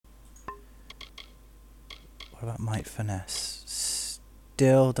What about might finesse?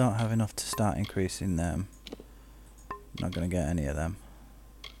 Still don't have enough to start increasing them. Not going to get any of them.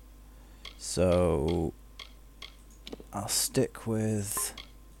 So I'll stick with...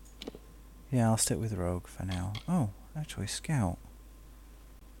 Yeah, I'll stick with rogue for now. Oh, actually scout.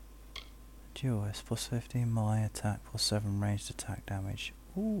 Duelist, plus 15 melee attack, plus 7 ranged attack damage.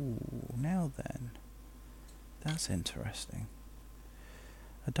 Ooh, now then. That's interesting.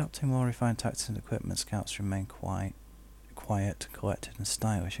 Adopting more refined tactics and equipment, scouts remain quiet, collected and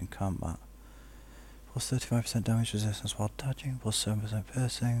stylish in combat. Plus 35% damage resistance while dodging, plus 7%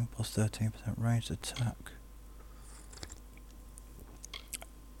 piercing, plus 13% ranged attack.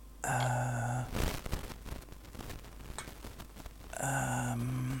 Yeah,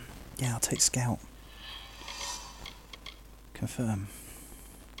 I'll take scout. Confirm.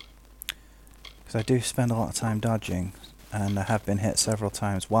 Because I do spend a lot of time dodging, and I have been hit several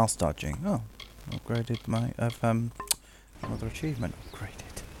times whilst dodging. Oh, upgraded my another achievement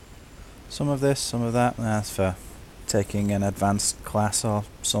upgraded. Some of this, some of that. That's for taking an advanced class or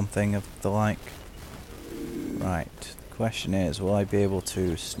something of the like. Right. The question is, will I be able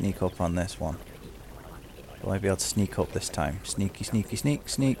to sneak up on this one? Will I be able to sneak up this time? Sneaky, sneaky, sneak,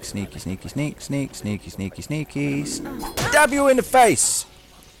 sneak, sneaky, sneaky, sneak, sneak, sneaky, sneaky, sneaky. Stab you in the face!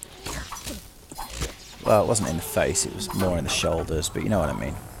 Well, it wasn't in the face, it was more in the shoulders, but you know what I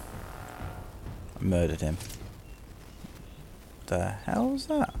mean. I murdered him. The hell was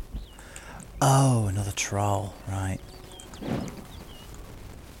that? Oh, another troll, right.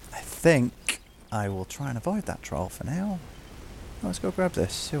 I think I will try and avoid that troll for now. Let's go grab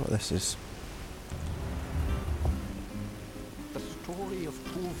this, see what this is. The story of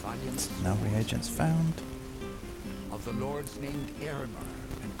two valiant No reagents found. of the lords named Aylmer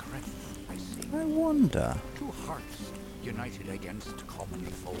and Creth, I see. I wonder. Two hearts united against common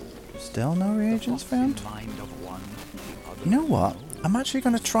foes. Still no reagents found? Mind of one, the other You know what? I'm actually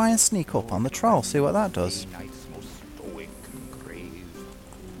going to try and sneak up on the troll, see what that does. Knight's most stoic and grave.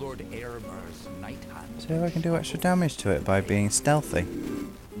 Lord Aylmer's knight hand. See if I can do extra damage to it by being stealthy.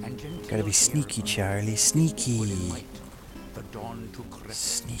 And gentle Gotta be sneaky, Charlie, sneaky. would invite the dawn to Creth,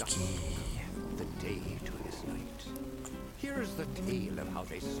 Sneaky. the day to his night. Here's the tale of how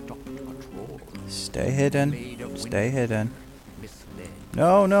they stopped a troll. Stay hidden. Stay hidden. Misled.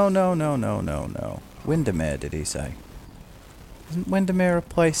 No, no, no, no, no, no, no. Windermere, did he say? Isn't Windermere a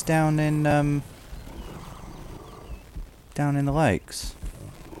place down in the lakes?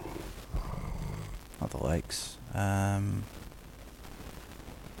 Not the lakes.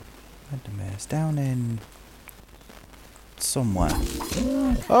 Windermere's down in somewhere.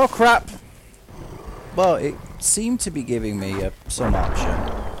 Oh crap! Well, it seemed to be giving me some option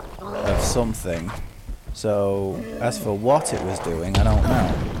of something. So, as for what it was doing, I don't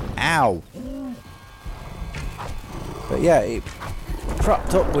know. Ow! But yeah, it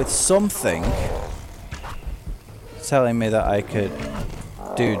cropped up with something telling me that I could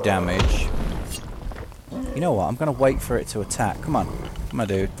do damage. You know what? I'm going to wait for it to attack. Come on. Come on,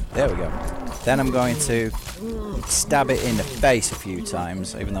 dude. There we go. Then I'm going to stab it in the face a few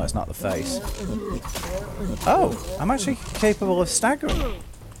times, even though it's not the face. Oh, I'm actually capable of staggering.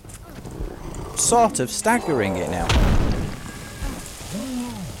 Sort of staggering it now.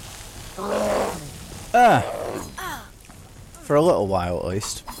 For a little while at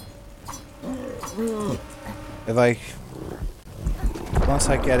least. If I... Once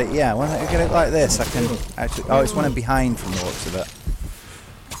I get it, yeah, once I get it like this, I can actually... Oh, it's when I'm behind from the looks of it.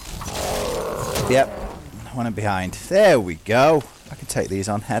 Yep, when I'm behind. There we go. I can take these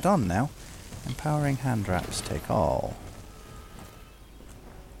on head on now. Empowering hand wraps, take all.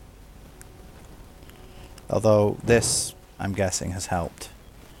 Although this, I'm guessing, has helped.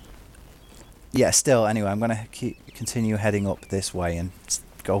 Yeah, still, anyway, I'm going to continue heading up this way and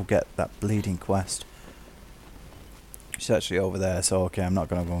go get that bleeding quest. She's actually over there, so okay, I'm not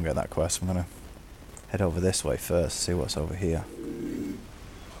going to go and get that quest. I'm going to head over this way first, see what's over here.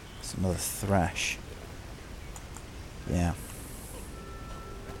 It's another thresh. Yeah.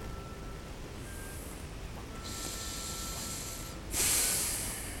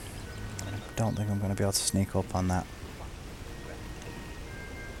 Don't think I'm going to be able to sneak up on that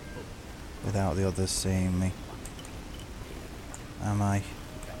without the others seeing me. Am I?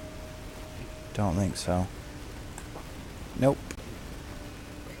 Don't think so. Nope.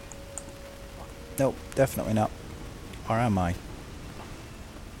 Nope, definitely not. Or am I?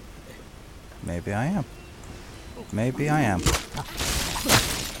 Maybe I am. Maybe I am.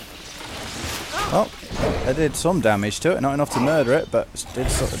 Oh, I did some damage to it. Not enough to murder it, but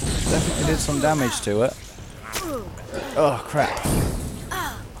definitely did some damage to it. Oh, crap.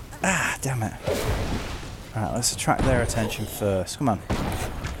 Ah, damn it. Right, let's attract their attention first. Come on.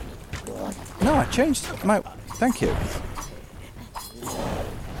 No, I changed my... Thank you.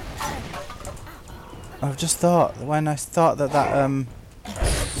 I've just thought, when I thought that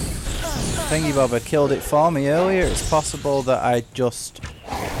thingy bob had killed it for me earlier, it's possible that I just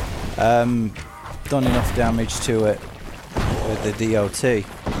done enough damage to it with the DOT.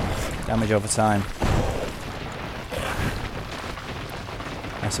 Damage over time.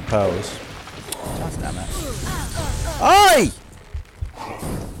 I suppose. God damn it. Oi!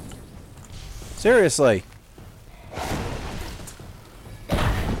 Seriously.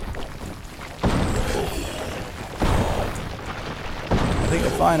 I think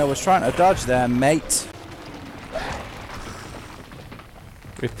you're fine. I was trying to dodge there, mate.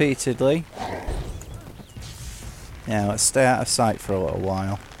 Repeatedly. Yeah, let's stay out of sight for a little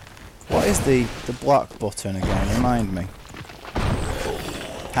while. What is the block button again? Remind me.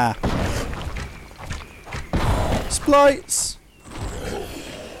 Ha. Splites!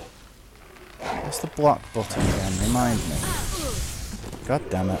 What's the block button again? Remind me. God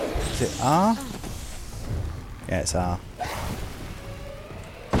damn it. Is it R? Yeah, it's R.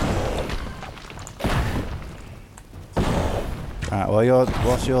 Right, well,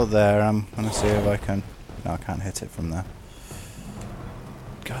 whilst you're there, I'm gonna see if I can... No, I can't hit it from there.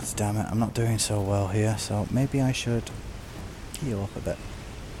 God damn it, I'm not doing so well here, so maybe I should heal up a bit.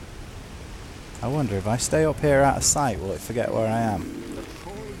 I wonder if I stay up here out of sight, will it forget where I am?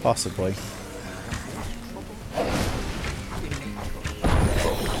 Possibly.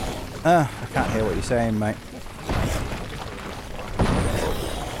 I can't hear what you're saying, mate.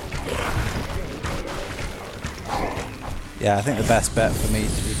 Yeah, I think the best bet for me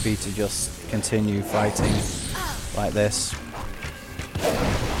would be to just continue fighting like this.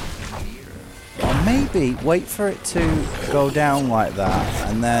 Or maybe wait for it to go down like that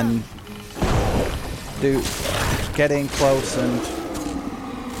and then get in close and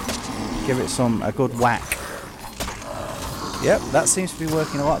give it a good whack. Yep, that seems to be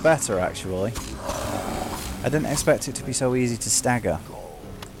working a lot better actually. I didn't expect it to be so easy to stagger.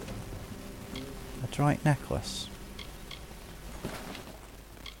 A Adroit necklace.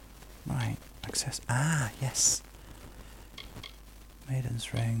 Right, access. Ah, yes.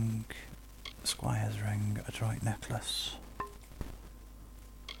 Maiden's ring, squire's ring, adroit necklace.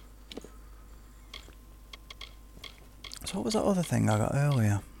 So what was that other thing I got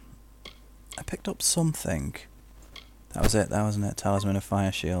earlier? I picked up something. That was it, that wasn't it? Talisman of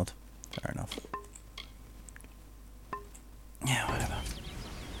Fire Shield. Fair enough. Yeah, whatever.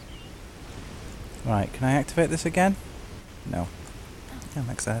 Right, can I activate this again? No. Yeah,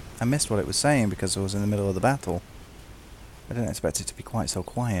 makes that. I missed what it was saying because I was in the middle of the battle. I didn't expect it to be quite so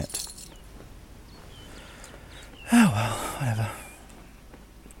quiet. Oh well, whatever.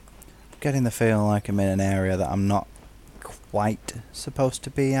 Getting the feeling like I'm in an area that I'm not quite supposed to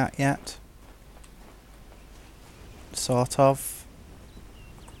be at yet. Sort of.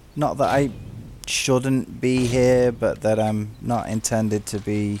 Not that I shouldn't be here, but that I'm not intended to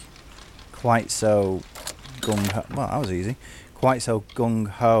be quite so gung-ho. Well, that was easy. Quite so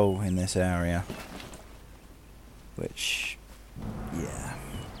gung-ho in this area. Which, yeah.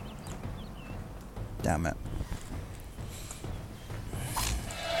 Damn it.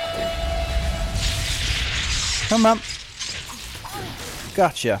 Come on.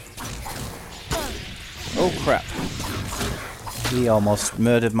 Gotcha. Oh crap. He almost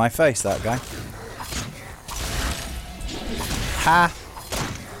murdered my face, that guy. Ha!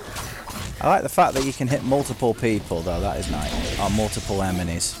 I like the fact that you can hit multiple people, though. That is nice. Or multiple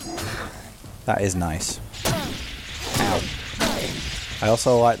enemies. That is nice. Ow. I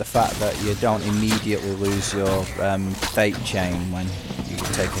also like the fact that you don't immediately lose your fate chain when you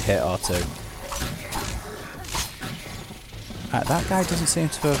take a hit or two. Right, that guy doesn't seem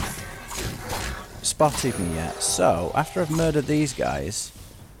to have spotted me yet. So, after I've murdered these guys,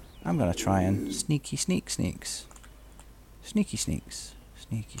 I'm going to try and sneaky sneaks. Sneaky sneaks.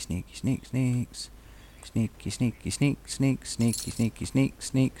 Sneaky sneaky sneak sneaks. Sneaky sneaky sneak sneak sneaky sneaky sneak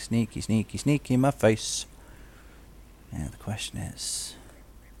sneak sneaky sneaky sneak in my face. Now the question is,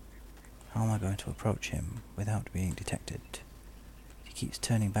 how am I going to approach him without being detected? He keeps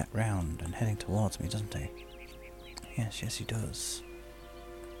turning back round and heading towards me, doesn't he? Yes, he does.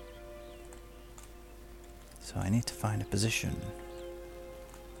 So I need to find a position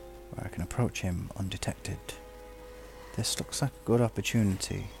where I can approach him undetected. This looks like a good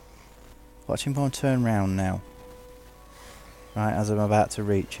opportunity. Watch him go and turn round now. Right, as I'm about to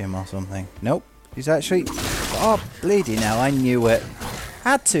reach him or something. Nope, he's actually... Oh, bleedy now, I knew it.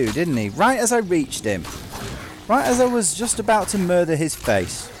 Had to, didn't he? Right as I reached him. Right as I was just about to murder his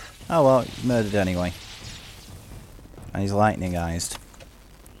face. Oh well, he's murdered anyway. And he's lightning-eyed.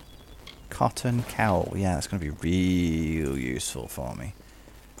 Cotton cowl. Yeah, that's going to be real useful for me.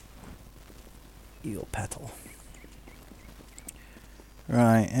 Eel petal.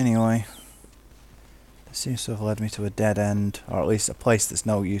 Right, anyway. This seems to have led me to a dead end, or at least a place that's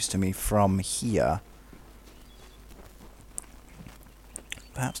no use to me from here.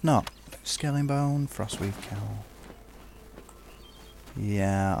 Perhaps not. Scaling bone, frostweave cowl.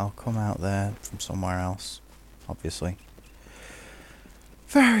 Yeah, I'll come out there from somewhere else, obviously.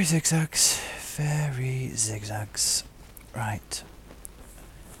 Fairy zigzags. Fairy zigzags. Right.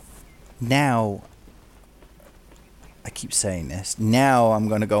 Now, I keep saying this, now I'm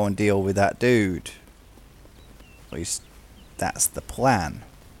going to go and deal with that dude. At least, that's the plan.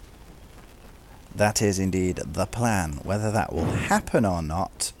 That is indeed the plan. Whether that will happen or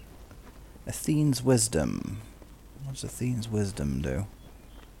not, Athene's wisdom. What does Athene's wisdom do?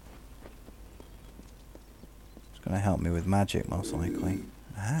 It's going to help me with magic, most likely.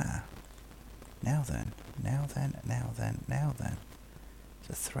 Ah. Now then. Now then. Now then. Now then. It's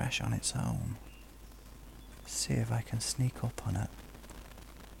a thresh on its own. See if I can sneak up on it.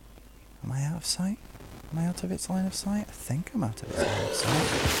 Am I out of sight? Am I out of its line of sight? I think I'm out of its line of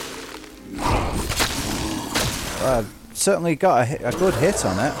sight. I've certainly got a good hit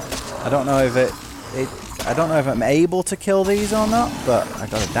on it. I don't know if I don't know if I'm able to kill these or not, but I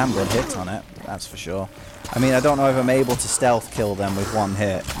got a damn good hit on it, that's for sure. I mean, I don't know if I'm able to stealth kill them with one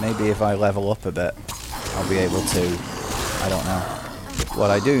hit. Maybe if I level up a bit, I'll be able to. I don't know.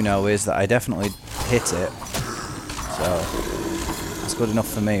 What I do know is that I definitely hit it, so that's good enough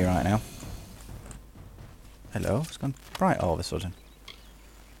for me right now. Hello, it's gone bright all of a sudden.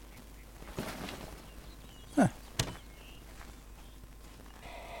 Huh.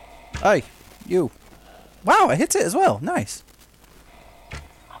 Hey, you. Wow, I hit it as well. Nice.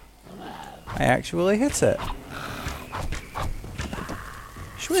 I actually hit it.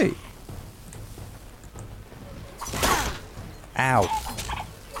 Sweet. Ow.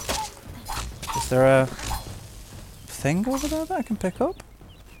 Is there a thing over there that I can pick up?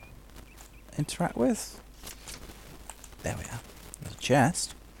 Interact with? There we are. There's a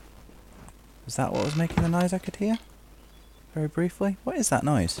chest. Is that what was making the noise I could hear? Very briefly. What is that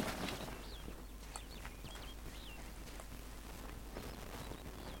noise?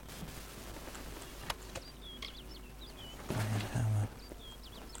 Iron hammer.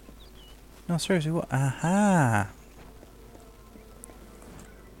 No, seriously, what? Aha!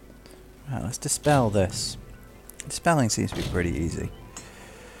 Right, let's dispel this. Dispelling seems to be pretty easy.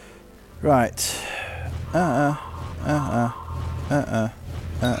 Right. There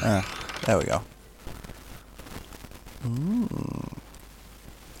we go. Ooh.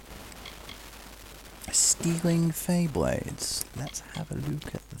 Stealing Fey Blades. Let's have a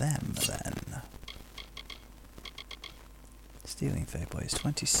look at them then. Stealing Fey Blades,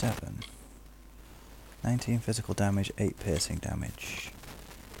 27. 19 physical damage, 8 piercing damage.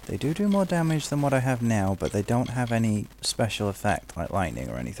 They do more damage than what I have now, but they don't have any special effect like lightning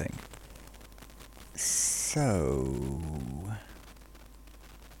or anything. So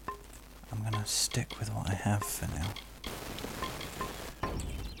I'm gonna stick with what I have for now.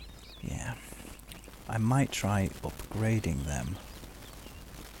 Yeah. I might try upgrading them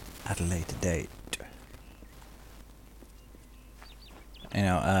at a later date. You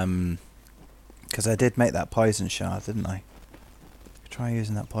know, because I did make that poison shard, didn't I? Try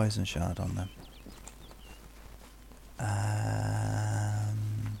using that poison shard on them.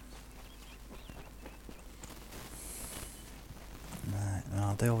 Right,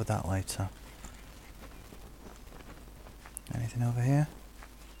 I'll deal with that later. Anything over here?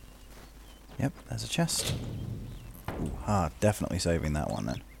 Yep, there's a chest. Ooh, hard. Definitely saving that one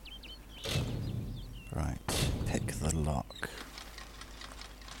then. Right, pick the lock.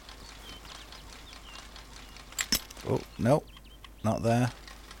 Oh, nope. Not there.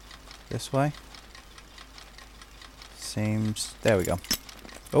 This way. Seems... There we go.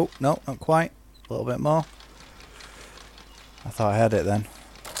 Oh, no, not quite. A little bit more. I thought I had it then.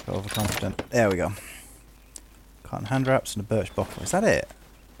 Got overconfident. There we go. Cotton hand wraps and a birch bottle. Is that it?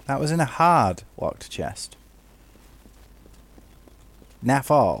 That was in a hard locked chest.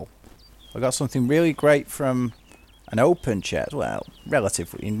 Naff all. I got something really great from an open chest. Well,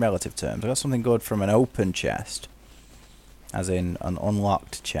 in relative terms. I got something good from an open chest. As in an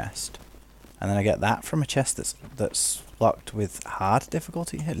unlocked chest. And then I get that from a chest that's locked with hard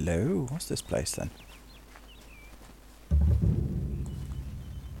difficulty. Hello, what's this place then?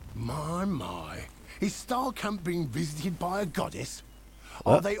 My. Is Starcamp being visited by a goddess?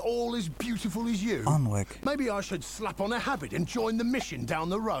 What? Are they all as beautiful as you? Onwig. Maybe I should slap on a habit and join the mission down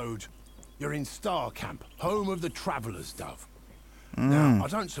the road. You're in Star Camp, home of the Traveller's Dove. Now, I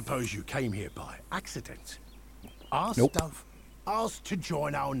don't suppose you came here by accident. Arse, Nope. Dove, asked to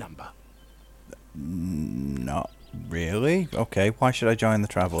join our number. Not really. Okay, why should I join the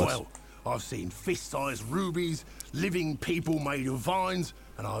Travellers? Well, I've seen fist-sized rubies, living people made of vines,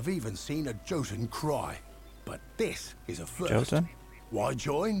 and I've even seen a Jotun cry. But this is a first. Jotun? Why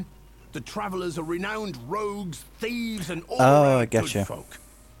join? The Travellers are renowned rogues, thieves, and all Oh, I around get good you. folk.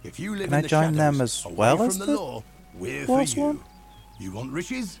 If you live Can I in the join them shadows, as away well from as the the law, we're Dwarves for you. one? You want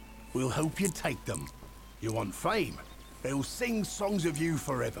riches? We'll help you take them. You want fame? They'll sing songs of you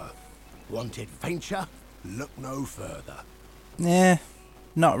forever. Want adventure? Look no further. Nah,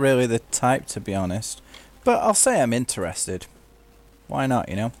 not really the type, to be honest. But I'll say I'm interested. Why not,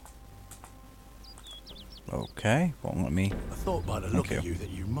 you know? Okay, won't let me... I thought by the look Thank of you. you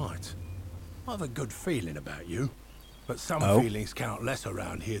that you might. I've a good feeling about you. But some Oh. feelings count less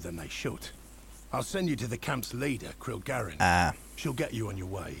around here than they should. I'll send you to the camp's leader, Krilgarin. Ah, She'll get you on your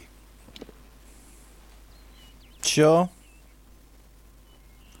way. sure.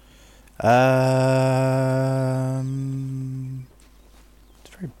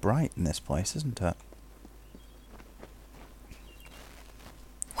 It's very bright in this place, isn't it?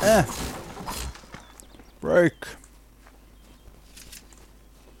 Ah! Break!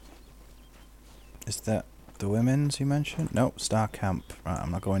 Is that the women's you mentioned? No, Star Camp. Right, I'm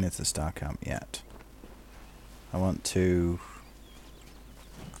not going into the Star Camp yet. I want to...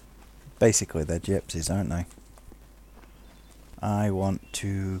 Basically, they're gypsies, aren't they? I want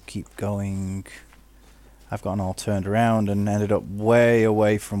to keep going. I've gotten all turned around and ended up way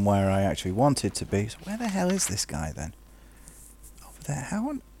away from where I actually wanted to be. So where the hell is this guy then? Over there. How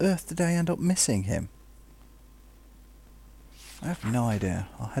on earth did I end up missing him? I have no idea.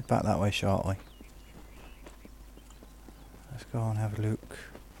 I'll head back that way shortly. Let's go and have a look.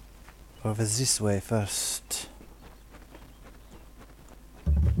 Over this way first.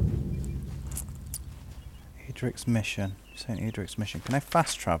 Edric's mission. St. Edric's mission. Can I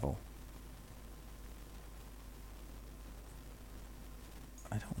fast travel?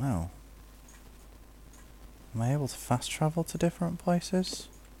 I don't know. Am I able to fast travel to different places?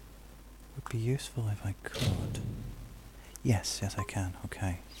 Would be useful if I could. Yes, I can.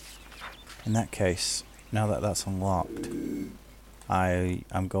 Okay. In that case, now that that's unlocked, I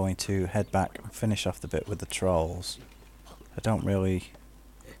am going to head back and finish off the bit with the trolls. I don't really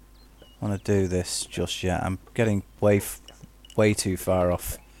want to do this just yet. I'm getting way too far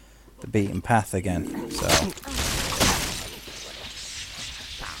off the beaten path again. So,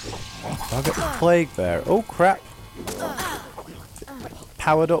 Boggart the Plague Bear. Oh crap!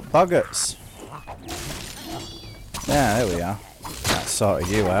 Powered up Boggarts. Yeah, there we are. That sorted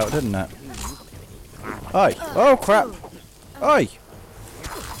you out, didn't it? Oi! Oh crap! Oi!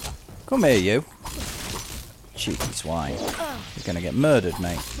 Come here, you. Cheeky swine. You're gonna get murdered,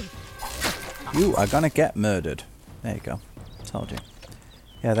 mate. You are gonna get murdered. There you go. Told you.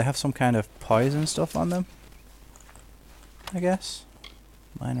 Yeah, they have some kind of poison stuff on them, I guess.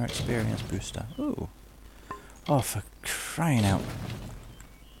 Minor experience booster. Ooh. Oh, for crying out.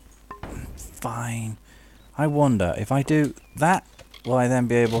 Fine. I wonder, if I do that, will I then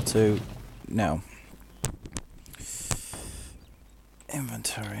be able to... No.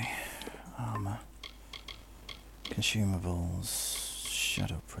 Inventory. Armor. Consumables.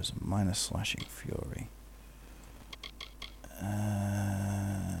 Shadow Prism. Minor Slashing Fury.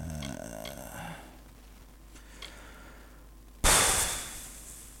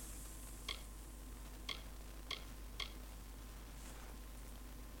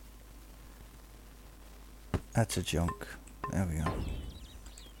 That's a junk. There we go.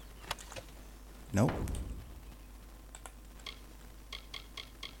 Nope.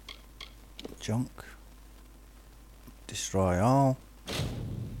 Junk. Destroy all.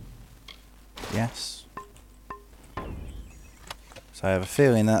 Yes. So I have a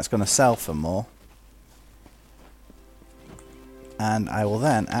feeling that's going to sell for more. And I will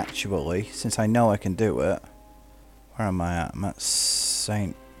then actually, since I know I can do it, where am I at? I'm at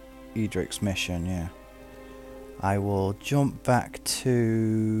St. Edric's mission, yeah. I will jump back to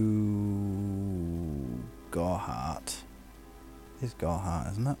Gorhart. It's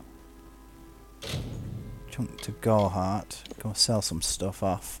Gorhart, isn't it? Jump to Gorhart, go sell some stuff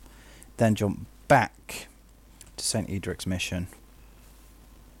off, then jump back to St. Edric's mission.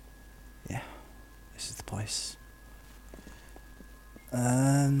 Yeah, this is the place.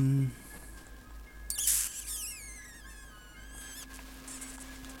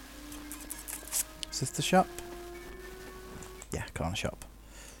 Is this the shop? Yeah, corner shop.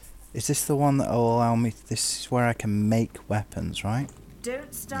 Is this the one that will allow me... This is where I can make weapons, right?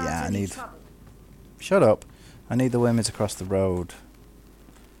 Don't start Yeah, I any need- trouble. Shut up. I need the women across the road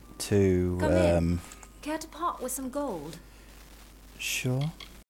to Come in. Care to part with some gold? Sure.